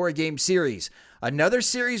for a 4-game series. Another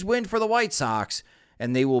series win for the White Sox,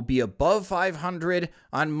 and they will be above 500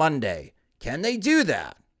 on Monday. Can they do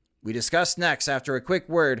that? We discuss next after a quick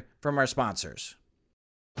word from our sponsors.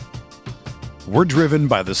 We're driven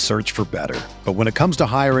by the search for better. But when it comes to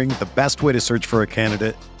hiring, the best way to search for a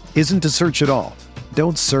candidate isn't to search at all.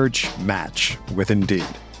 Don't search, match with Indeed.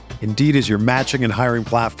 Indeed is your matching and hiring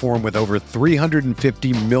platform with over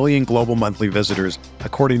 350 million global monthly visitors,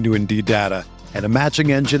 according to Indeed data, and a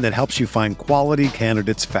matching engine that helps you find quality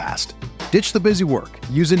candidates fast. Ditch the busy work.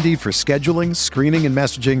 Use Indeed for scheduling, screening, and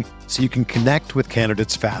messaging so you can connect with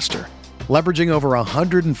candidates faster. Leveraging over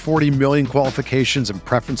 140 million qualifications and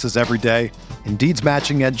preferences every day, Indeed's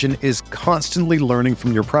matching engine is constantly learning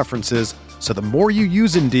from your preferences, so the more you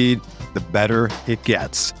use Indeed, the better it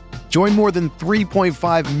gets. Join more than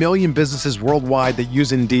 3.5 million businesses worldwide that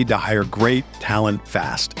use Indeed to hire great talent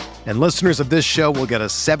fast. And listeners of this show will get a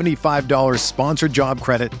 $75 sponsored job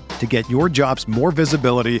credit to get your jobs more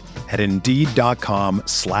visibility at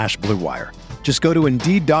Indeed.com/Blue Wire. Just go to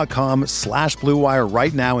Indeed.com/Blue Wire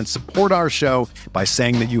right now and support our show by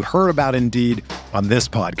saying that you heard about Indeed on this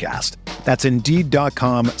podcast. That's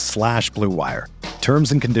Indeed.com/Blue Wire.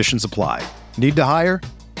 Terms and conditions apply. Need to hire?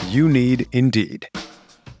 You need Indeed.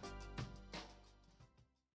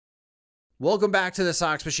 Welcome back to the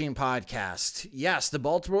Sox Machine Podcast. Yes, the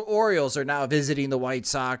Baltimore Orioles are now visiting the White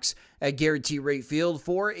Sox at Guaranteed Rate Field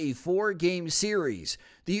for a 4-game series.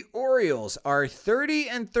 The Orioles are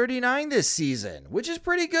 30-39 this season, which is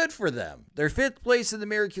pretty good for them. They're 5th place in the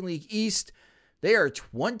American League East. They are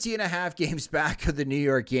 20.5 games back of the New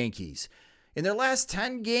York Yankees. In their last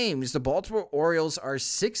 10 games, the Baltimore Orioles are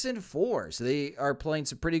 6-4, so they are playing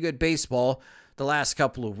some pretty good baseball the last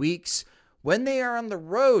couple of weeks. When they are on the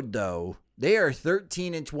road, though, they are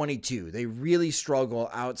 13-22. They really struggle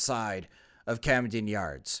outside of Camden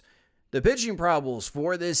Yards. The pitching probables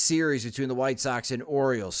for this series between the White Sox and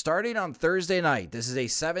Orioles starting on Thursday night. This is a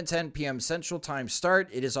 7:10 p.m. Central Time start.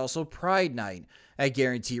 It is also Pride Night at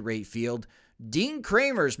Guaranteed Rate Field. Dean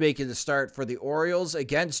Kramer's making the start for the Orioles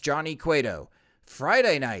against Johnny Cueto.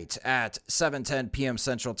 Friday night at 7:10 p.m.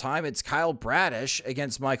 Central Time, it's Kyle Bradish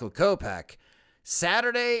against Michael Kopech.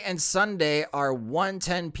 Saturday and Sunday are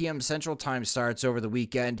 1:10 p.m. Central Time starts over the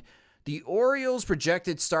weekend. The Orioles'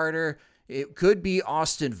 projected starter, it could be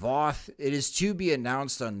Austin Voth. It is to be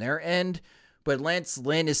announced on their end, but Lance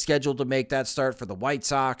Lynn is scheduled to make that start for the White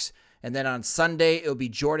Sox. And then on Sunday, it'll be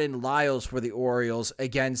Jordan Lyles for the Orioles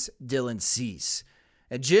against Dylan Cease.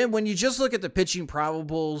 And Jim, when you just look at the pitching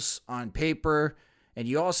probables on paper, and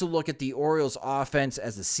you also look at the Orioles offense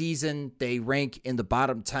as a season, they rank in the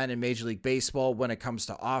bottom 10 in Major League Baseball when it comes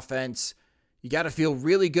to offense. You got to feel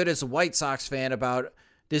really good as a White Sox fan about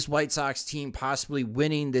this White Sox team possibly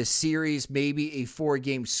winning this series, maybe a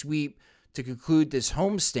 4-game sweep to conclude this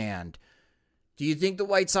homestand. Do you think the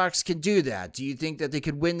White Sox can do that? Do you think that they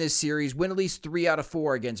could win this series, win at least 3 out of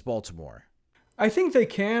 4 against Baltimore? I think they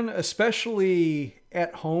can, especially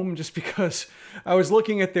at home, just because I was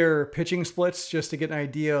looking at their pitching splits just to get an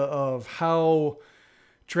idea of how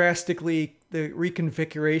drastically the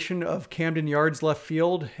reconfiguration of Camden Yards left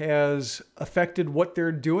field has affected what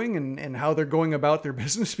they're doing and how they're going about their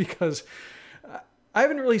business, because I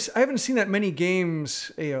haven't seen that many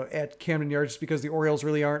games, at Camden Yards, just because the Orioles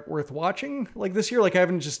really aren't worth watching like this year. Like I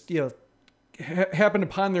haven't just, happened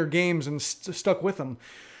upon their games and stuck with them.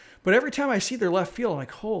 But every time I see their left field, I'm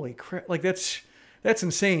like, holy crap, like that's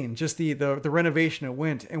insane. Just the renovation it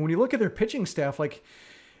went. And when you look at their pitching staff, like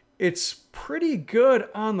it's pretty good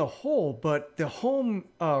on the whole, but the home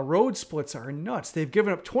road splits are nuts. They've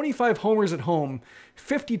given up 25 homers at home,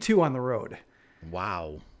 52 on the road.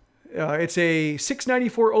 Wow. It's a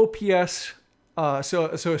 694 OPS.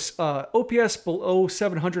 OPS below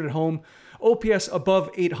 700 at home, OPS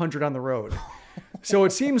above 800 on the road. So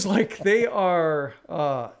it seems like they are,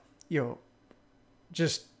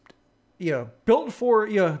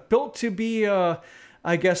 built to be,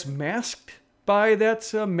 I guess, masked by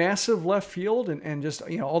that massive left field and just,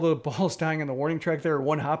 all the balls dying on the warning track there,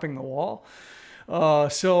 one hopping the wall.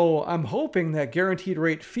 So I'm hoping that Guaranteed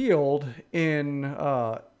Rate Field in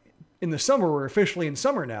the summer, we're officially in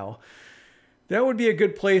summer now, that would be a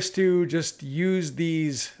good place to just use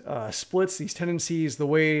these splits, these tendencies, the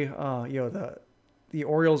way, the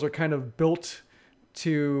Orioles are kind of built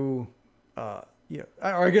to, or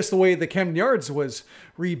I guess the way the Camden Yards was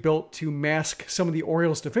rebuilt to mask some of the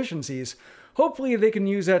Orioles' deficiencies. Hopefully they can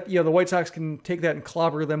use that, the White Sox can take that and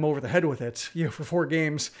clobber them over the head with it, for 4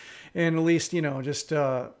 games. And at least,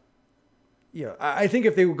 I think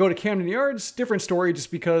if they would go to Camden Yards, different story,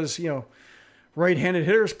 just because, right-handed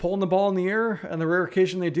hitters pulling the ball in the air on the rare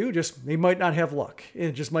occasion they do, they might not have luck.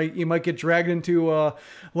 You might get dragged into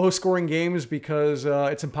low-scoring games because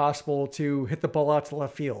it's impossible to hit the ball out to the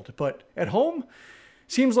left field. But at home,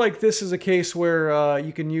 seems like this is a case where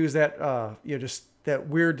you can use that, just that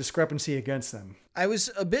weird discrepancy against them. I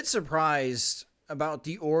was a bit surprised about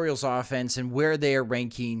the Orioles offense and where they are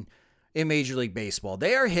ranking in Major League Baseball.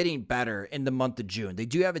 They are hitting better in the month of June. They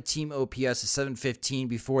do have a team OPS of 715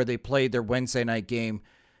 before they played their Wednesday night game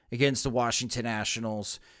against the Washington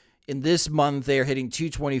Nationals. In this month, they're hitting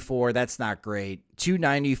 224. That's not great.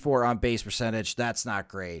 294 on base percentage. That's not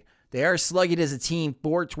great. They are slugging as a team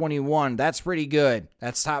 421. That's pretty good.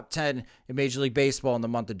 That's top 10 in Major League Baseball in the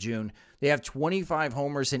month of June. They have 25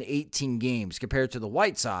 homers in 18 games compared to the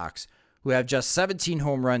White Sox, who have just 17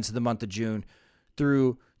 home runs in the month of June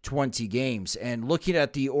through 20 games. And looking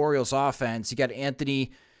at the Orioles offense, you got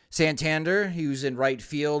Anthony Santander, who's in right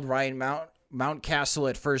field, Ryan Mountcastle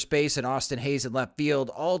at first base, and Austin Hayes in left field.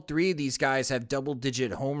 All 3 of these guys have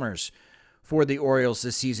double-digit homers for the Orioles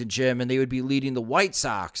this season, Jim, and they would be leading the White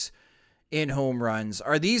Sox in home runs.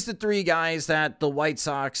 Are these the 3 guys that the White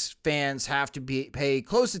Sox fans have to pay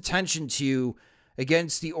close attention to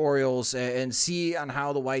against the Orioles and see on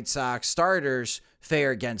how the White Sox starters fare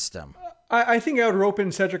against them? I think I would rope in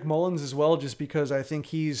Cedric Mullins as well, just because I think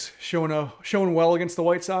he's shown well against the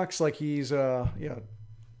White Sox. Like he's the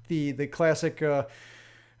classic.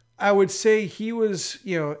 I would say he was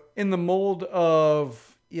in the mold of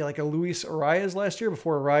like a Luis Arias last year,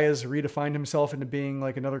 before Arias redefined himself into being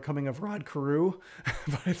like another coming of Rod Carew.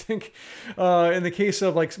 But I think in the case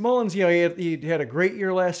of like Mullins, he had a great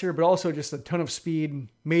year last year, but also just a ton of speed,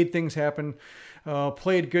 made things happen.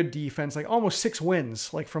 Played good defense, like almost 6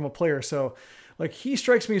 wins, like from a player. So like he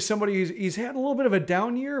strikes me as somebody he's had a little bit of a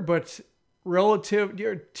down year, but relative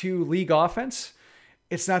to league offense,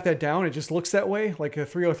 it's not that down. It just looks that way. Like a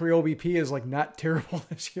 303 OBP is like not terrible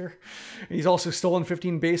this year. He's also stolen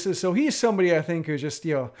 15 bases. So he's somebody I think who just,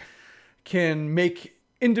 can make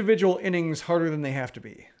individual innings harder than they have to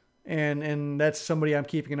be. And that's somebody I'm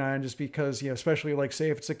keeping an eye on, just because, especially like say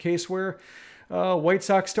if it's a case where White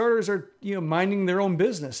Sox starters are, minding their own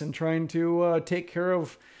business and trying to take care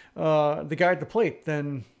of the guy at the plate,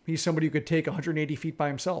 then he's somebody who could take 180 feet by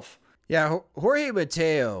himself. Yeah, Jorge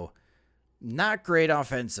Mateo, not great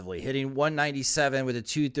offensively, hitting 197 with a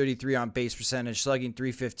 233 on base percentage, slugging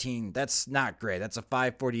 315. That's not great. That's a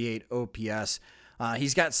 548 OPS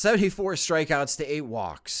He's got 74 strikeouts to 8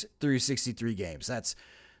 walks through 63 games. That's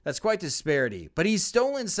quite disparity. But he's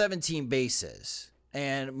stolen 17 bases.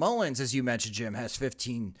 And Mullins, as you mentioned, Jim, has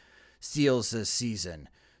 15 steals this season.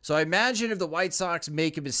 So I imagine if the White Sox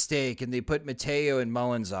make a mistake and they put Mateo and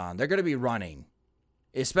Mullins on, they're going to be running.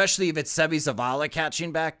 Especially if it's Seby Zavala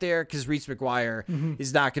catching back there, because Reese McGuire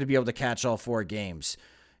is not going to be able to catch all 4 games.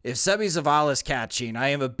 If Seby Zavala is catching, I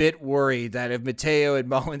am a bit worried that if Mateo and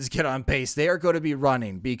Mullins get on base, they are going to be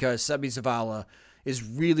running because Seby Zavala is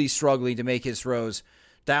really struggling to make his throws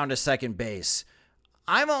down to second base.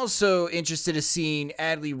 I'm also interested in seeing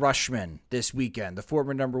Adley Rutschman this weekend, the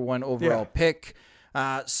former number 1 overall pick.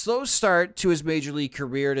 Slow start to his major league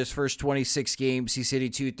career. In his first 26 games, he's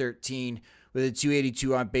hitting .213 with a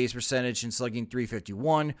 .282 on base percentage and slugging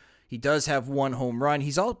 .351. He does have 1 home run.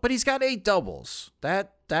 But he's got 8 doubles.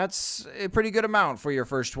 That's a pretty good amount for your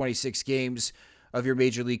first 26 games of your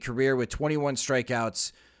major league career with 21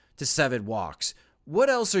 strikeouts to 7 walks. What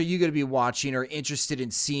else are you going to be watching or interested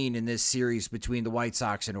in seeing in this series between the White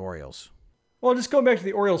Sox and Orioles? Well, just going back to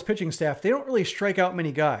the Orioles pitching staff, they don't really strike out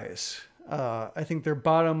many guys. I think they're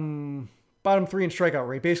bottom 3 in strikeout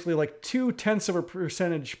rate, basically like 0.2 of a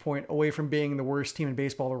percentage point away from being the worst team in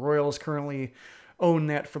baseball. The Royals currently own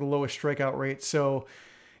that for the lowest strikeout rate. So,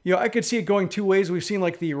 I could see it going 2 ways. We've seen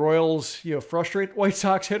like the Royals, frustrate White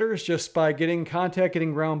Sox hitters just by getting contact,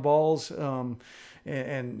 getting ground balls,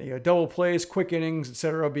 and double plays, quick innings,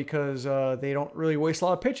 etc., because they don't really waste a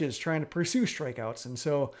lot of pitches trying to pursue strikeouts. And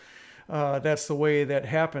so that's the way that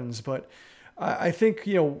happens. But I think,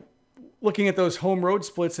 looking at those home road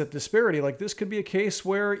splits at disparity, like this could be a case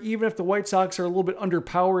where even if the White Sox are a little bit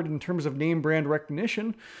underpowered in terms of name brand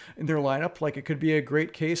recognition in their lineup, like it could be a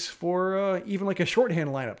great case for even like a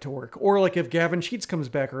shorthand lineup to work. Or like if Gavin Sheets comes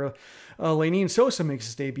back or Lenyn Sosa makes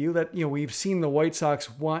his debut, that, we've seen the White Sox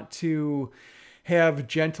want to have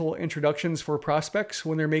gentle introductions for prospects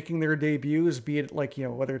when they're making their debuts, be it like,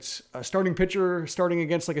 whether it's a starting pitcher starting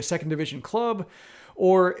against like a second division club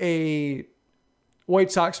or a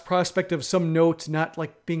White Sox prospect of some note, not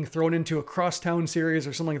like being thrown into a crosstown series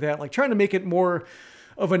or something like that, like trying to make it more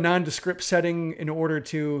of a nondescript setting in order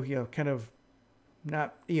to, kind of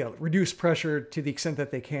not, reduce pressure to the extent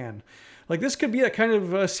that they can. Like this could be a kind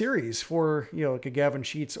of a series for, like a Gavin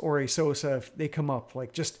Sheets or a Sosa if they come up,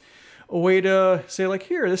 like just a way to say like,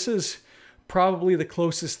 here, this is probably the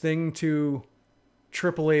closest thing to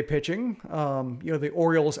AAA pitching, the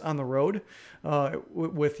Orioles on the road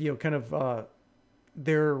with, kind of,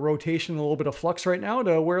 their rotation a little bit of flux right now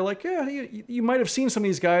to where like, yeah, you might have seen some of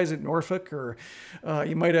these guys at Norfolk or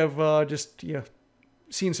you might have just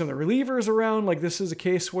seen some of the relievers around. Like this is a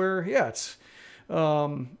case where, yeah, it's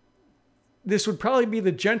this would probably be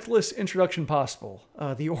the gentlest introduction possible.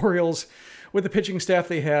 The Orioles with the pitching staff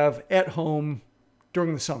they have at home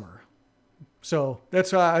during the summer. So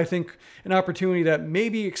that's I think an opportunity that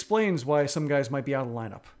maybe explains why some guys might be out of the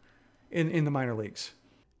lineup in the minor leagues.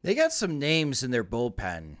 They got some names in their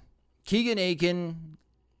bullpen. Keegan Aiken,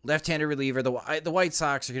 left-handed reliever. The White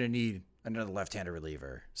Sox are going to need another left-handed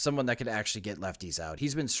reliever, someone that could actually get lefties out.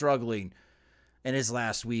 He's been struggling in his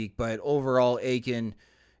last week, but overall, Aiken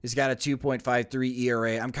has got a 2.53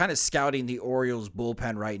 ERA. I'm kind of scouting the Orioles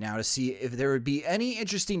bullpen right now to see if there would be any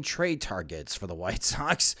interesting trade targets for the White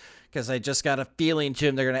Sox, because I just got a feeling,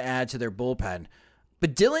 Jim, they're going to add to their bullpen.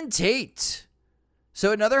 But Dylan Tate,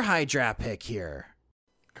 so another high draft pick here.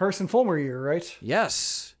 Carson Fulmer year, right?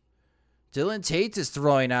 Yes. Dylan Tate is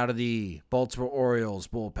throwing out of the Baltimore Orioles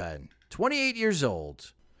bullpen. 28 years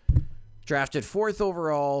old. Drafted 4th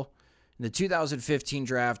overall in the 2015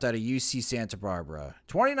 draft out of UC Santa Barbara.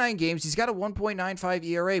 29 games. He's got a 1.95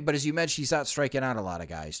 ERA, but as you mentioned, he's not striking out a lot of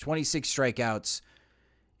guys. 26 strikeouts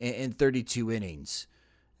in 32 innings.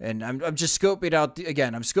 And I'm just scoping out,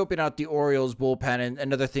 I'm scoping out the Orioles bullpen. And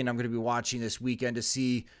another thing I'm going to be watching this weekend to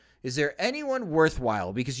see, is there anyone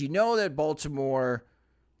worthwhile? Because you know that Baltimore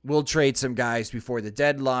will trade some guys before the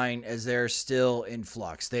deadline as they're still in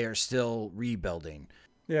flux. They are still rebuilding.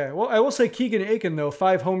 Yeah, well, I will say Keegan Aiken, though,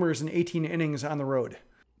 5 homers and 18 innings on the road.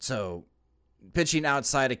 So pitching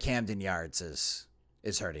outside of Camden Yards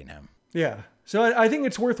is hurting him. Yeah. So I think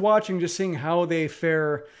it's worth watching, just seeing how they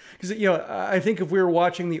fare. Because, I think if we were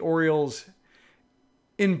watching the Orioles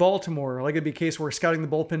in Baltimore, like it'd be a case where scouting the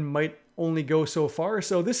bullpen might only go so far.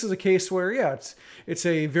 So this is a case where, yeah, it's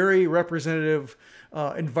a very representative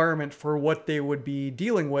environment for what they would be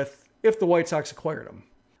dealing with if the White Sox acquired them.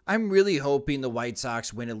 I'm really hoping the White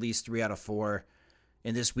Sox win at least 3 out of 4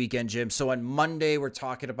 in this weekend, Jim. So on Monday, we're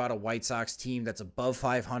talking about a White Sox team that's above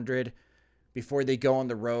 500 before they go on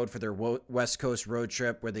the road for their West Coast road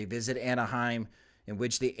trip where they visit Anaheim in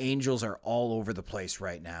which the Angels are all over the place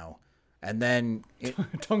right now. And then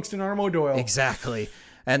Tungsten Armo Doyle. Exactly.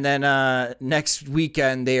 And then next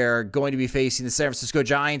weekend, they are going to be facing the San Francisco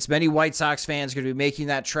Giants. Many White Sox fans are going to be making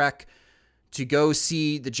that trek to go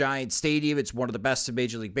see the Giants Stadium. It's one of the best in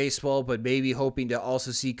Major League Baseball, but maybe hoping to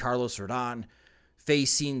also see Carlos Rodon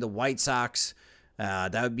facing the White Sox.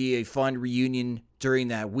 That would be a fun reunion during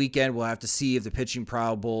that weekend. We'll have to see if the pitching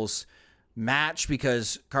probables match,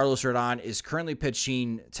 because Carlos Rodon is currently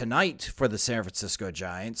pitching tonight for the San Francisco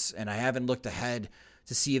Giants, and I haven't looked ahead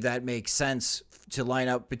to see if that makes sense to line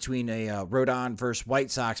up between a Rodon versus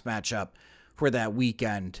White Sox matchup for that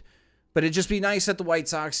weekend. But it'd just be nice that the White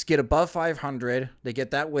Sox get above 500. They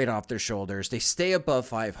get that weight off their shoulders. They stay above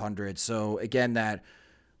 500. So again, that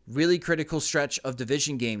really critical stretch of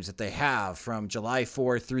division games that they have from July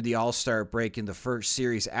 4th through the All-Star break in the first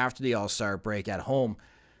series after the All-Star break at home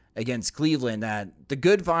against Cleveland, that the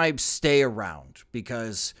good vibes stay around,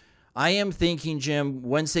 because I am thinking, Jim,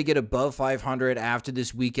 once they get above 500 after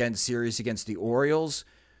this weekend series against the Orioles,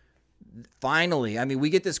 finally, I mean, we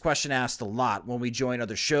get this question asked a lot when we join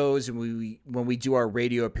other shows and when we do our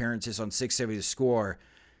radio appearances on 670 The Score.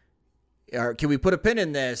 Can we put a pin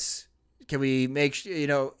in this? Can we make,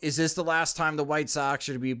 is this the last time the White Sox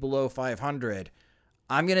should be below 500?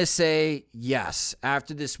 I'm going to say yes.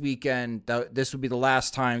 After this weekend, this will be the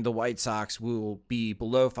last time the White Sox will be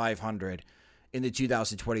below 500 in the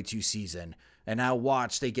 2022 season. And now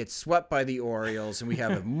watch, they get swept by the Orioles, and we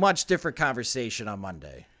have a much different conversation on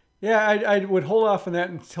Monday. Yeah, I would hold off on that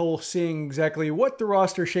until seeing exactly what the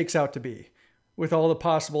roster shakes out to be, with all the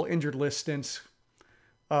possible injured list stints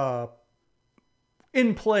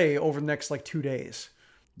in play over the next 2 days.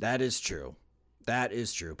 That is true.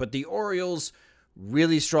 But the Orioles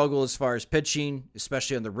really struggle as far as pitching,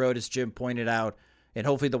 especially on the road, as Jim pointed out. And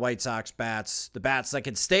hopefully the White Sox bats, the bats that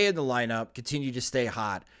can stay in the lineup, continue to stay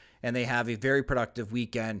hot, and they have a very productive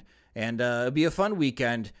weekend. And it'll be a fun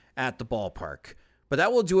weekend at the ballpark. But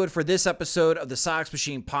that will do it for this episode of the Sox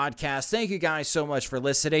Machine Podcast. Thank you guys so much for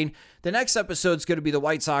listening. The next episode is going to be the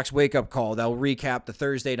White Sox wake-up call. That will recap the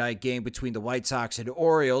Thursday night game between the White Sox and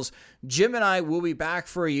Orioles. Jim and I will be back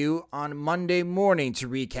for you on Monday morning to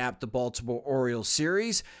recap the Baltimore Orioles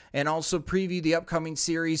series and also preview the upcoming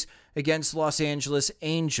series against Los Angeles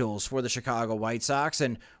Angels for the Chicago White Sox.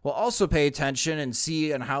 And we'll also pay attention and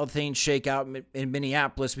see on how things shake out in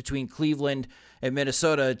Minneapolis between Cleveland and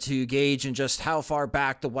Minnesota to gauge in just how far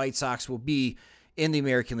back the White Sox will be in the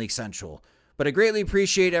American League Central. But I greatly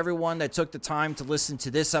appreciate everyone that took the time to listen to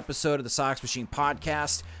this episode of the Sox Machine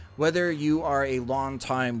Podcast. Whether you are a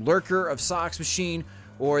longtime lurker of Sox Machine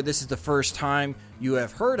or this is the first time you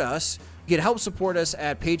have heard us, you can help support us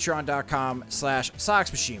at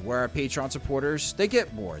patreon.com/SoxMachine, where our Patreon supporters, they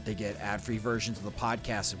get more. They get ad-free versions of the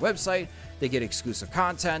podcast and website. They get exclusive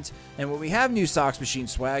content. And when we have new Sox Machine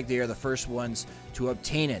swag, they are the first ones to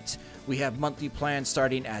obtain it. We have monthly plans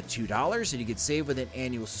starting at $2, and you can save with an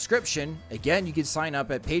annual subscription. Again, you can sign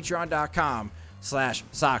up at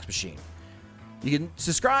patreon.com/SoxMachine. You can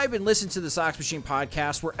subscribe and listen to the Sox Machine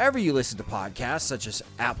Podcast wherever you listen to podcasts, such as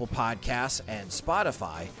Apple Podcasts and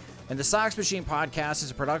Spotify. And the Sox Machine Podcast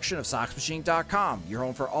is a production of SoxMachine.com, your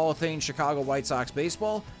home for all things Chicago White Sox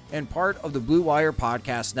baseball and part of the Blue Wire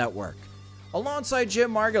Podcast Network. Alongside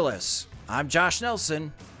Jim Margulis, I'm Josh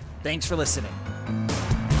Nelson. Thanks for listening.